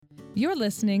You're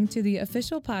listening to the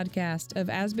official podcast of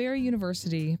Asbury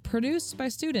University, produced by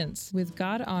students with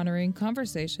God-honoring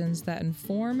conversations that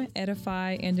inform,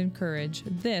 edify, and encourage.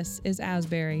 This is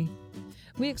Asbury.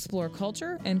 We explore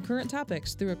culture and current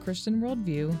topics through a Christian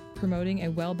worldview, promoting a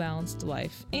well-balanced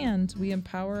life, and we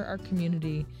empower our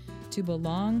community to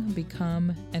belong,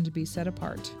 become, and be set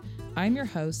apart. I'm your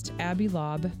host, Abby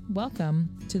Lobb.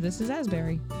 Welcome to This is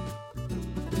Asbury.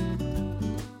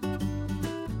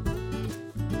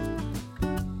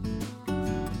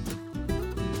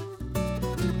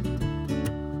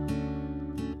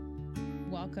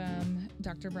 Welcome,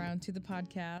 Dr. Brown, to the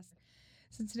podcast.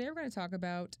 So today we're going to talk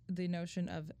about the notion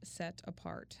of set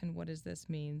apart and what does this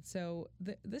mean. So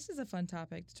this is a fun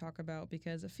topic to talk about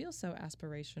because it feels so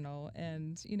aspirational.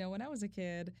 And, you know, when I was a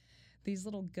kid, these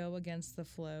little go against the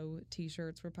flow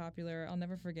t-shirts were popular. I'll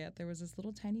never forget. There was this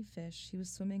little tiny fish. He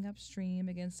was swimming upstream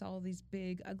against all these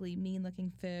big, ugly,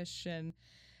 mean-looking fish. And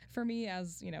for me,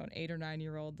 as, you know, an 8 or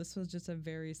 9-year-old, this was just a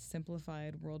very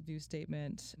simplified worldview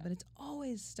statement. But it's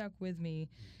always stuck with me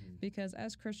because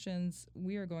as Christians,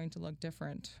 we are going to look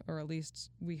different, or at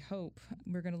least we hope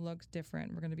we're going to look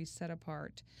different. We're going to be set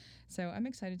apart. So I'm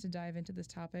excited to dive into this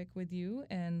topic with you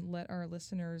and let our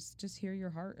listeners just hear your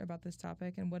heart about this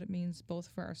topic and what it means both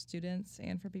for our students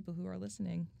and for people who are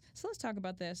listening. So let's talk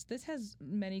about this. This has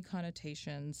many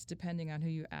connotations depending on who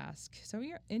you ask. So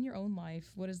in your own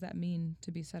life, what does that mean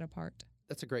to be set apart?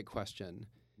 That's a great question.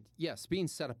 Yes, being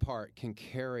set apart can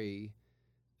carry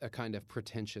a kind of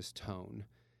pretentious tone.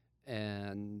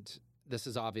 And this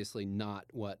is obviously not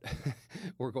what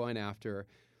we're going after.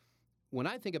 When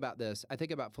I think about this, I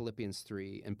think about Philippians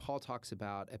 3, and Paul talks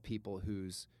about a people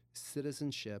whose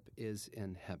citizenship is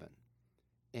in heaven.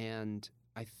 And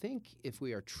I think if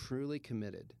we are truly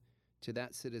committed to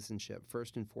that citizenship,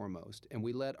 first and foremost, and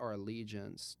we let our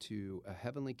allegiance to a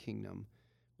heavenly kingdom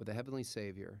with a heavenly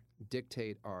Savior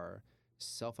dictate our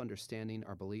self-understanding,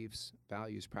 our beliefs,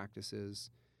 values,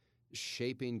 practices,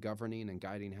 shaping, governing, and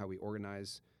guiding how we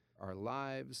organize our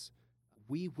lives,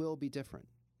 we will be different.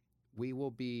 We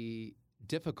will be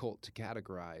difficult to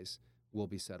categorize. We'll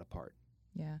be set apart.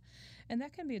 Yeah. And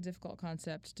that can be a difficult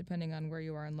concept depending on where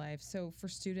you are in life. So for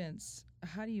students,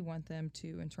 how do you want them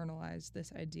to internalize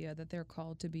this idea that they're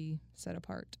called to be set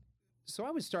apart? So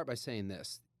I would start by saying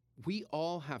this. We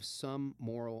all have some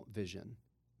moral vision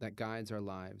that guides our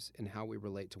lives and how we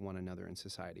relate to one another in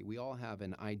society. We all have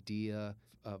an idea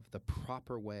of the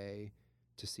proper way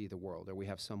to see the world, or we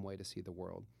have some way to see the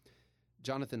world.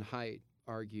 Jonathan Haidt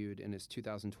argued in his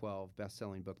 2012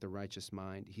 best-selling book, The Righteous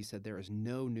Mind, he said there is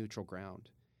no neutral ground.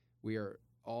 We are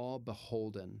all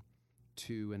beholden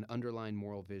to an underlying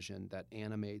moral vision that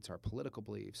animates our political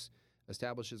beliefs,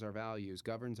 establishes our values,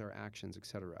 governs our actions,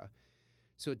 etc.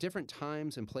 So at different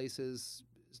times and places,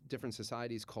 different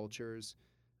societies, cultures,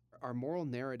 our moral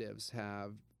narratives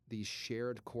have these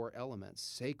shared core elements,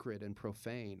 sacred and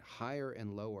profane, higher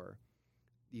and lower,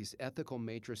 these ethical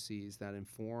matrices that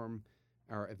inform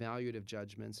our evaluative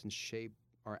judgments and shape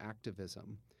our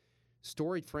activism.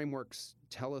 Storied frameworks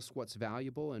tell us what's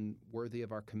valuable and worthy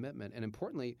of our commitment. And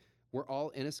importantly, we're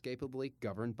all inescapably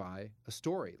governed by a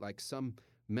story, like some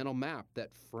mental map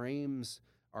that frames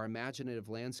our imaginative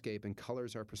landscape and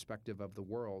colors our perspective of the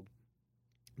world.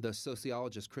 The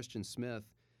sociologist Christian Smith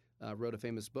wrote a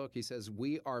famous book. He says,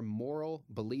 "We are moral,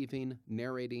 believing,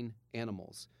 narrating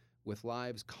animals with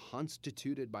lives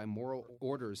constituted by moral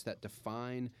orders that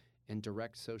define and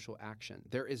direct social action.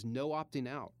 There is no opting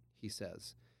out," he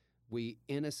says. "We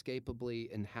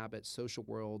inescapably inhabit social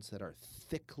worlds that are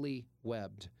thickly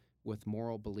webbed with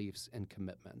moral beliefs and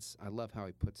commitments." I love how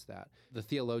he puts that. The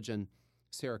theologian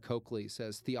Sarah Coakley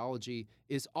says, "Theology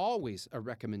is always a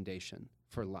recommendation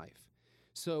for life."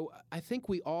 So I think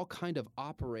we all kind of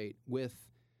operate with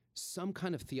some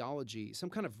kind of theology, some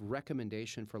kind of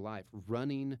recommendation for life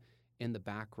running in the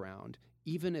background,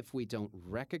 even if we don't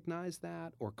recognize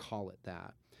that or call it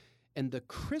that. And the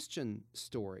Christian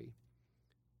story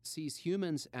sees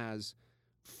humans as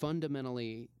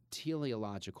fundamentally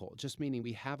teleological, just meaning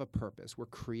we have a purpose. We're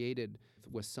created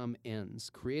with some ends,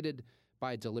 created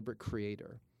by a deliberate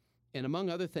creator. And among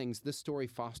other things, this story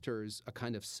fosters a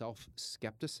kind of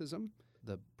self-skepticism,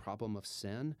 the problem of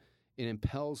sin. It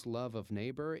impels love of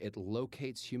neighbor. It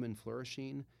locates human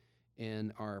flourishing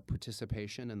in our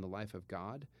participation in the life of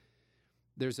God.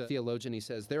 There's a theologian, he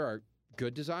says, there are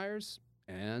good desires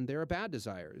and there are bad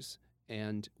desires.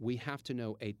 And we have to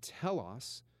know a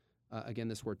telos, again,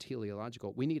 this word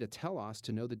teleological, we need a telos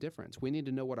to know the difference. We need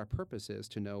to know what our purpose is,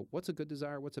 to know what's a good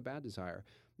desire, what's a bad desire.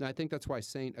 And I think that's why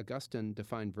St. Augustine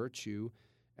defined virtue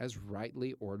as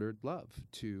rightly ordered love,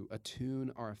 to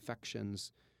attune our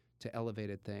affections to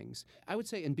elevated things. I would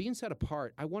say in being set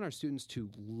apart, I want our students to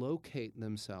locate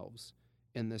themselves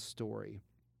in this story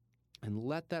and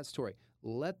let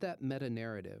that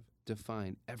meta-narrative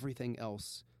define everything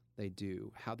else they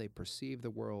do, how they perceive the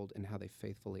world, and how they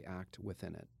faithfully act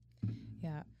within it.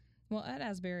 Yeah. Well, at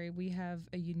Asbury, we have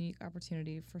a unique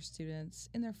opportunity for students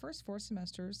in their first 4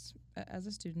 semesters as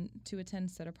a student to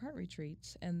attend Set Apart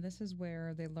retreats. And this is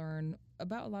where they learn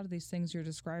about a lot of these things you're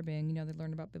describing. You know, they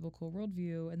learn about biblical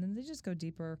worldview, and then they just go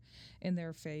deeper in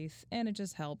their faith. And it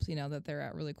just helps, you know, that they're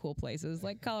at really cool places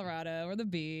like Colorado or the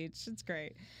beach. It's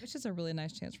great. It's just a really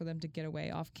nice chance for them to get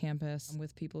away off campus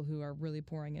with people who are really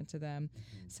pouring into them.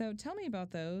 So tell me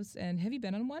about those. And have you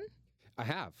been on one? I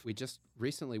have. We just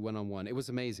recently went on one. It was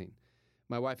amazing.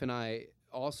 My wife and I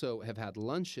also have had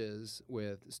lunches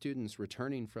with students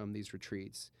returning from these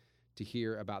retreats to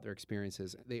hear about their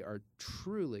experiences. They are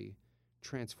truly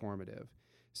transformative.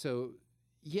 So,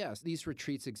 yes, these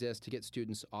retreats exist to get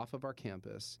students off of our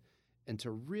campus and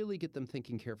to really get them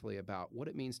thinking carefully about what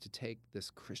it means to take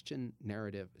this Christian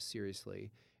narrative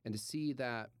seriously and to see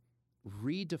that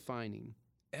redefining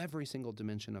every single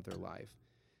dimension of their life.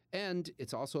 And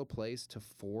it's also a place to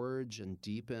forge and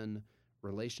deepen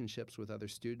relationships with other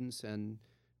students and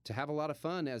to have a lot of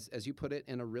fun, as you put it,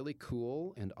 in a really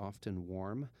cool and often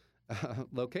warm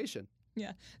location.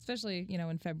 Yeah, especially, you know,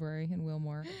 in February in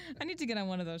Wilmore. I need to get on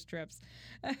one of those trips.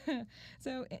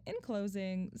 So in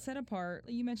closing, Set Apart,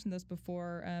 you mentioned this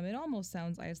before, it almost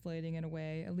sounds isolating in a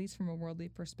way, at least from a worldly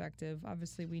perspective.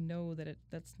 Obviously, we know that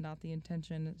that's not the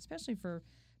intention, especially for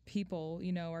people.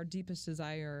 You know, our deepest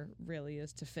desire really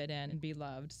is to fit in and be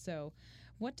loved. So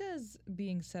what does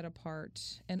being set apart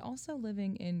and also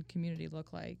living in community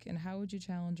look like? And how would you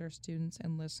challenge our students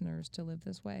and listeners to live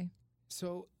this way?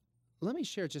 So let me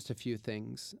share just a few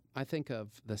things. I think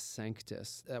of the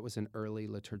Sanctus. That was an early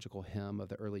liturgical hymn of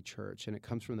the early church, and it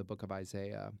comes from the book of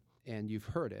Isaiah. And you've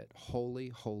heard it, Holy,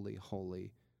 Holy,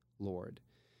 Holy Lord.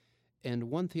 And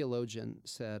one theologian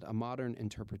said a modern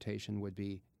interpretation would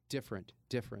be different,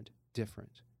 different,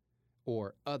 different,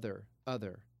 or other,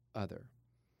 other, other.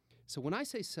 So when I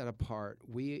say set apart,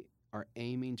 we are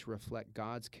aiming to reflect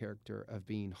God's character of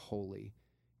being holy,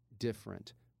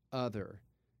 different, other,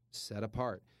 set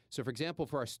apart. So for example,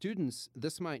 for our students,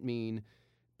 this might mean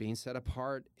being set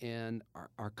apart in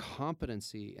our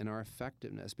competency and our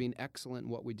effectiveness, being excellent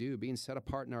in what we do, being set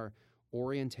apart in our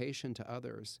orientation to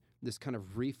others, this kind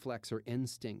of reflex or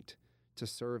instinct to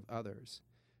serve others,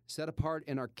 set apart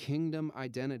in our kingdom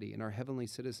identity and our heavenly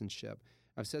citizenship.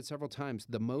 I've said several times,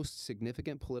 the most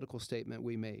significant political statement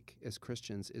we make as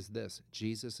Christians is this: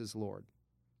 Jesus is Lord.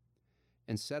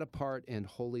 And set apart in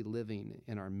holy living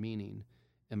in our meaning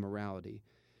and morality.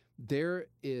 There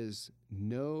is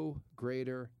no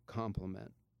greater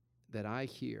compliment that I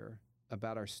hear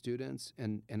about our students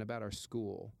and about our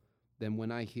school than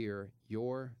when I hear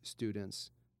your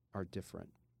students are different.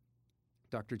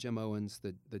 Dr. Jim Owens,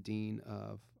 the dean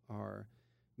of our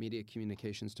media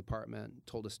communications department,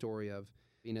 told a story of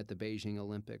being at the Beijing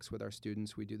Olympics with our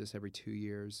students. We do this every 2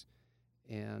 years.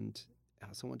 And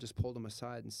someone just pulled him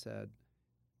aside and said,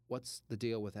 "What's the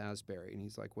deal with Asbury?" And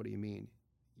he's like, "What do you mean?"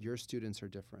 "Your students are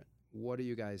different. What are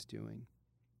you guys doing?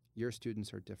 Your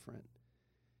students are different."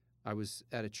 I was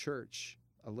at a church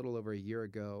a little over a year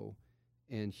ago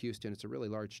in Houston. It's a really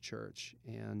large church.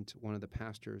 And one of the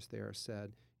pastors there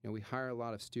said, "We hire a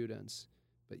lot of students,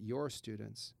 but your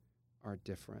students are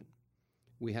different."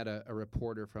 We had a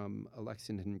reporter from a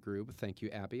Lexington group. Thank you,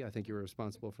 Abby. I think you were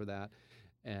responsible for that.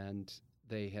 And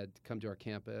they had come to our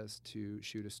campus to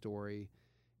shoot a story.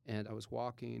 And I was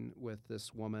walking with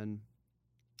this woman,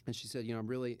 and she said, "I'm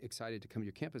really excited to come to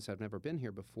your campus. I've never been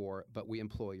here before, but we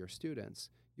employ your students.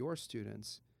 Your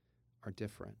students are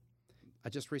different." I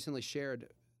just recently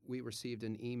shared, we received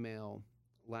an email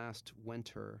last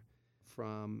winter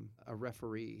from a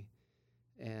referee,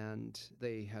 and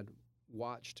they had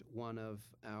watched one of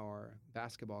our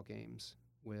basketball games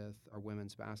with our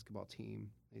women's basketball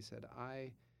team. They said,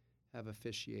 "I have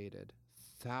officiated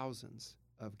thousands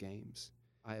of games.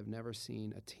 I have never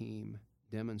seen a team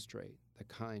demonstrate the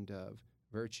kind of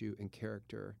virtue and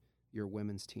character your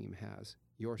women's team has.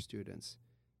 Your students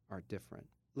are different."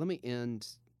 Let me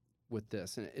end with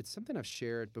this, and it's something I've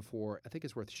shared before. I think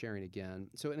it's worth sharing again.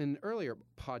 So in an earlier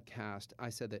podcast,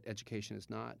 I said that education is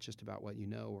not just about what you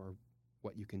know or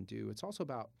what you can do. It's also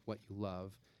about what you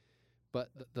love.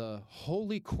 But the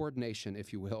holy coordination,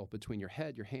 if you will, between your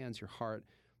head, your hands, your heart,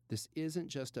 this isn't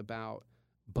just about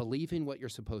believing what you're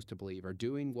supposed to believe or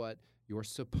doing what you're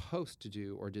supposed to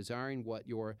do or desiring what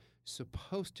you're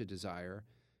supposed to desire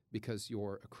because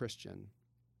you're a Christian.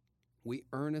 We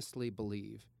earnestly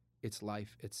believe it's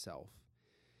life itself.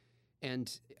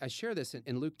 And I share this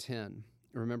in Luke 10.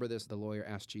 Remember this, the lawyer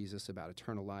asked Jesus about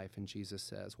eternal life, and Jesus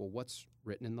says, well, what's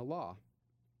written in the law?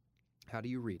 How do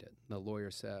you read it? The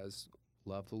lawyer says,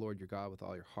 love the Lord your God with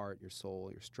all your heart, your soul,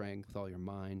 your strength, with all your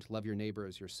mind. Love your neighbor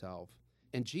as yourself.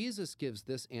 And Jesus gives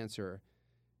this answer.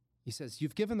 He says,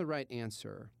 you've given the right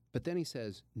answer, but then he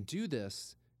says, do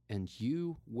this and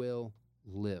you will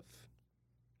live.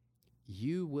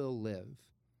 You will live.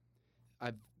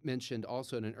 I've mentioned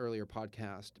also in an earlier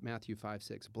podcast, Matthew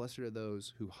 5:6, blessed are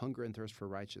those who hunger and thirst for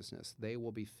righteousness. They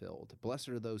will be filled. Blessed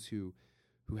are those who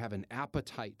have an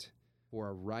appetite for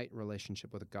a right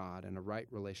relationship with God and a right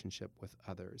relationship with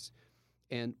others.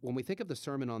 And when we think of the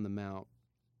Sermon on the Mount,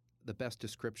 the best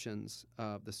descriptions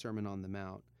of the Sermon on the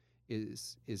Mount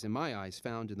is in my eyes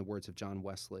found in the words of John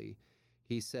Wesley.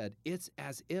 He said, it's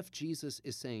as if Jesus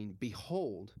is saying,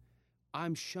 behold,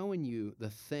 I'm showing you the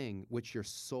thing which your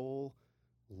soul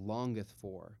longeth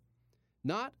for.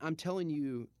 Not I'm telling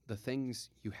you the things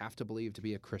you have to believe to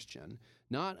be a Christian.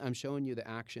 Not I'm showing you the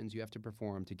actions you have to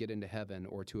perform to get into heaven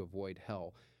or to avoid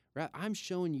hell. Rather, I'm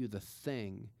showing you the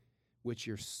thing which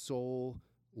your soul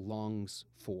longs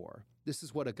for. This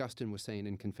is what Augustine was saying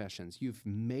in Confessions. You've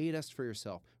made us for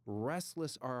yourself.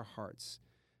 Restless are our hearts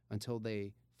until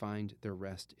they find their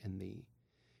rest in thee.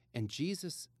 And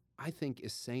Jesus, I think,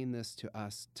 is saying this to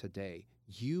us today.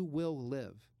 You will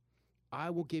live. I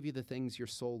will give you the things your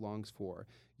soul longs for.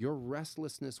 Your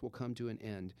restlessness will come to an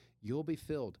end. You'll be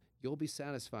filled. You'll be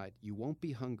satisfied. You won't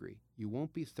be hungry. You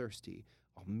won't be thirsty.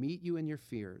 I'll meet you in your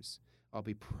fears. I'll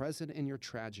be present in your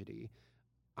tragedy.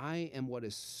 I am what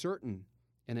is certain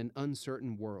in an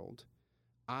uncertain world.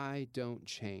 I don't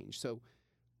change. So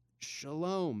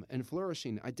shalom and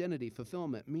flourishing, identity,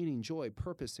 fulfillment, meaning, joy,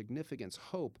 purpose, significance,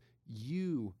 hope.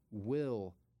 You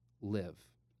will live.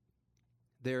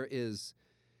 There is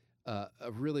a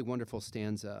really wonderful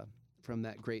stanza from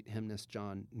that great hymnist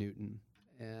John Newton,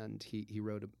 and he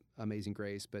wrote Amazing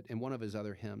Grace, but in one of his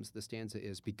other hymns, the stanza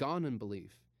is, begone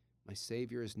unbelief, my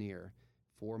Savior is near,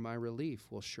 for my relief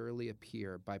will surely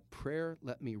appear. By prayer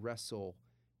let me wrestle,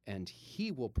 and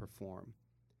he will perform.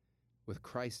 With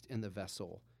Christ in the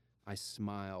vessel, I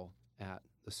smile at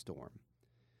the storm.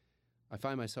 I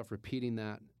find myself repeating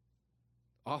that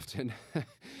often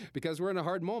because we're in a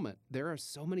hard moment. There are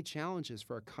so many challenges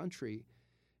for our country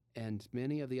and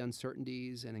many of the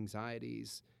uncertainties and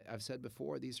anxieties. I've said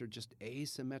before, these are just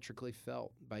asymmetrically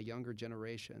felt by younger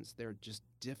generations. They're just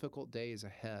difficult days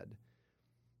ahead,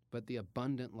 but the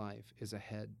abundant life is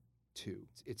ahead too.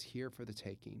 It's here for the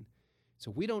taking.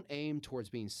 So we don't aim towards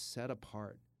being set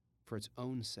apart for its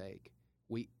own sake.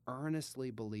 We earnestly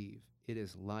believe it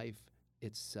is life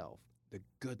itself, the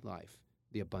good life,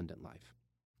 the abundant life.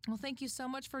 Well, thank you so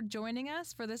much for joining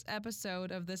us for this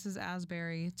episode of This is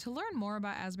Asbury. To learn more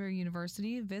about Asbury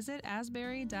University, visit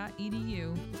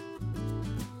asbury.edu.